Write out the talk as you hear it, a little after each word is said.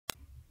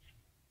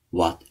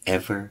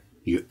Whatever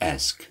you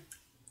ask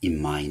in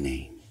my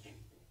name,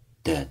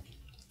 that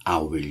I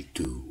will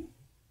do.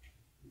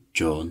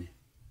 John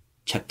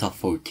chapter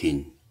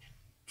 14,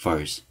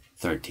 verse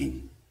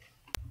 13.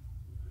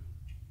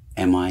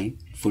 Am I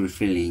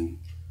fulfilling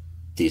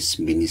this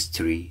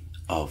ministry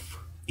of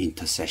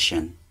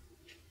intercession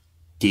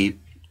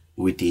deep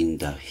within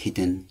the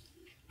hidden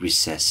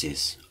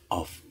recesses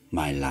of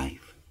my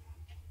life?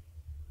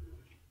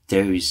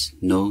 There is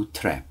no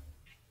trap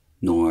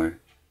nor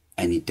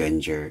any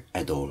danger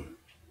at all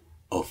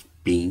of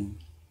being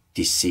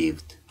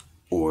deceived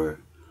or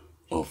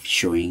of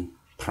showing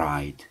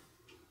pride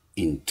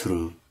in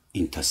true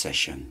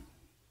intercession.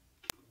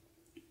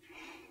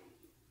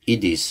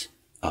 It is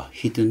a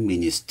hidden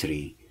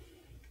ministry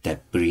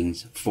that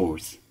brings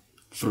forth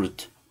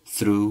fruit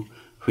through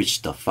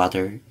which the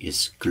Father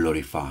is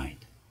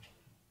glorified.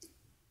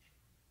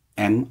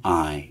 Am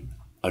I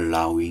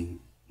allowing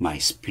my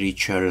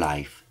spiritual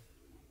life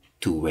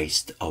to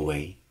waste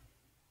away?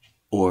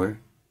 Or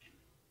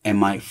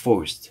am I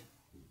forced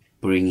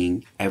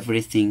bringing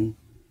everything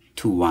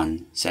to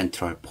one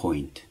central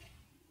point,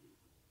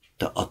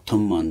 the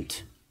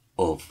atonement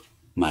of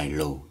my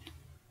Lord?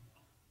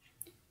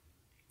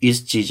 Is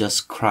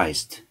Jesus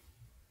Christ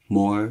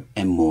more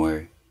and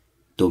more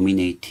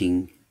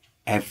dominating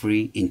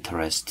every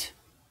interest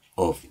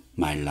of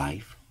my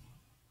life?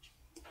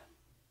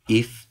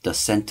 If the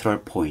central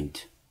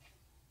point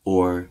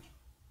or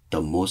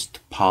the most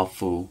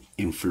powerful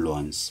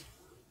influence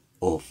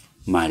of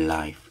my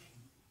life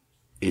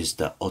is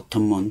the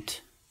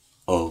atonement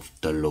of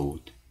the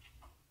Lord,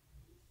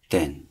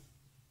 then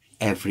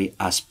every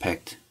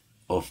aspect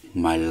of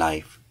my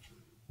life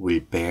will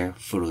bear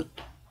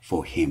fruit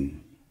for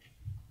Him.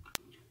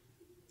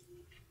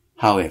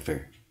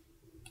 However,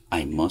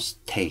 I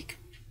must take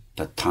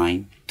the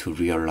time to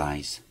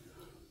realize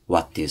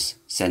what this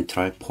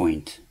central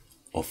point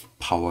of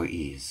power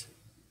is.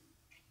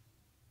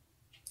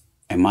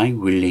 Am I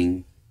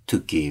willing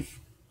to give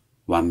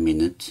 1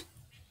 minute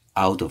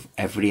out of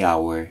every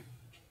hour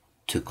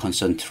to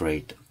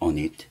concentrate on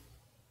it?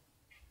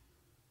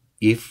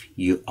 If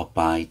you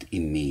abide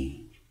in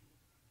me,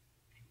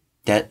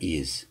 that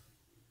is,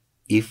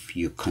 if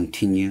you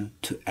continue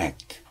to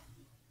act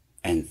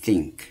and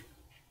think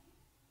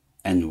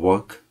and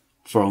work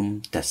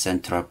from the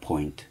central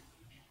point,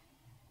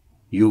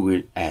 you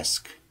will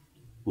ask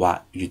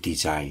what you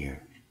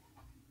desire,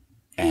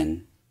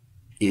 and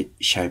it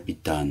shall be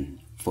done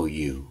for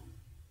you.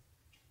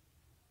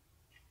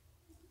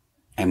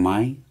 Am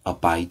I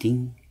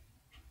abiding?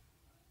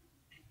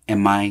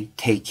 Am I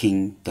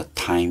taking the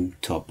time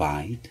to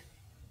abide?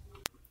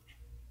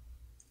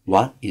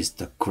 What is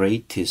the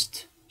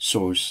greatest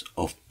source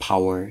of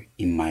power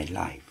in my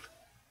life?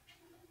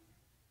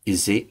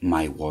 Is it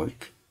my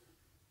work,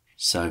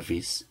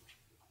 service,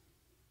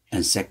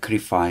 and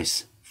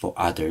sacrifice for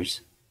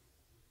others?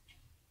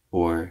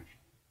 Or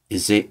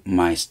is it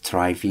my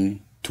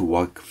striving to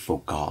work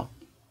for God?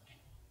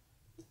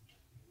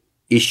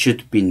 It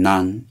should be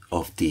none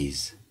of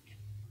these.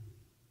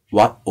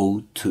 What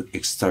ought to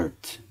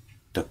exert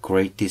the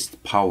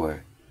greatest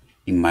power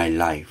in my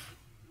life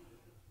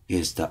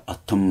is the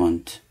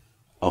atonement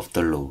of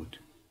the Lord.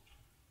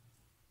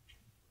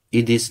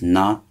 It is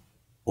not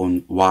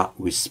on what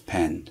we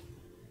spend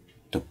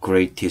the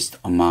greatest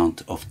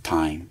amount of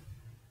time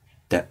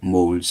that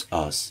moulds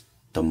us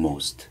the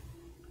most,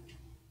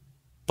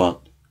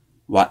 but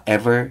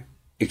whatever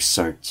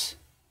exerts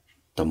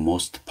the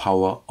most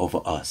power over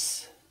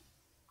us.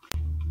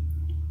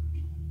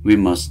 We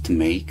must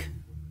make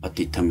a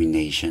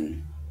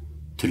determination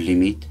to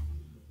limit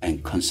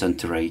and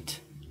concentrate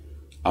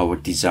our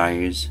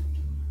desires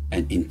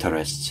and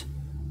interests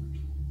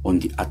on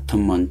the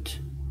atonement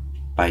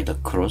by the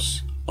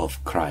cross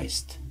of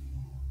Christ.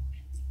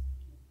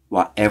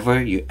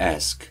 Whatever you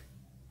ask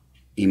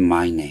in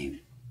my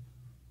name,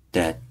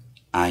 that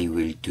I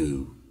will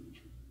do.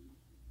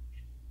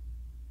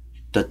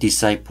 The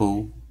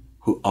disciple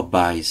who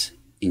abides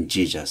in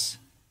Jesus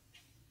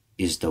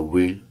is the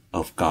will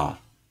of God,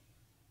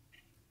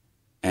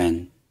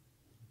 and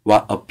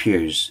what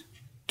appears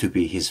to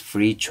be his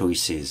free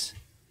choices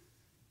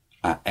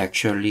are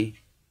actually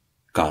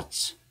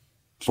God's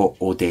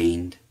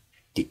foreordained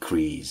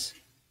decrees.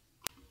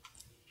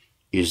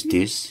 Is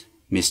this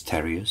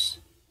mysterious?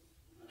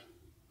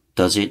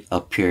 Does it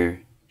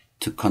appear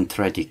to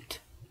contradict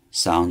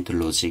sound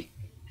logic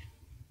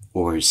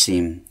or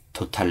seem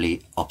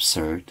totally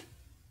absurd?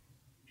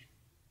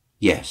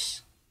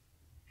 Yes,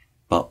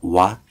 but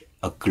what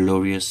a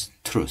glorious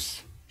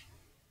truth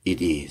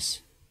it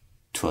is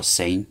to a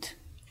saint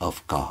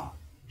of God.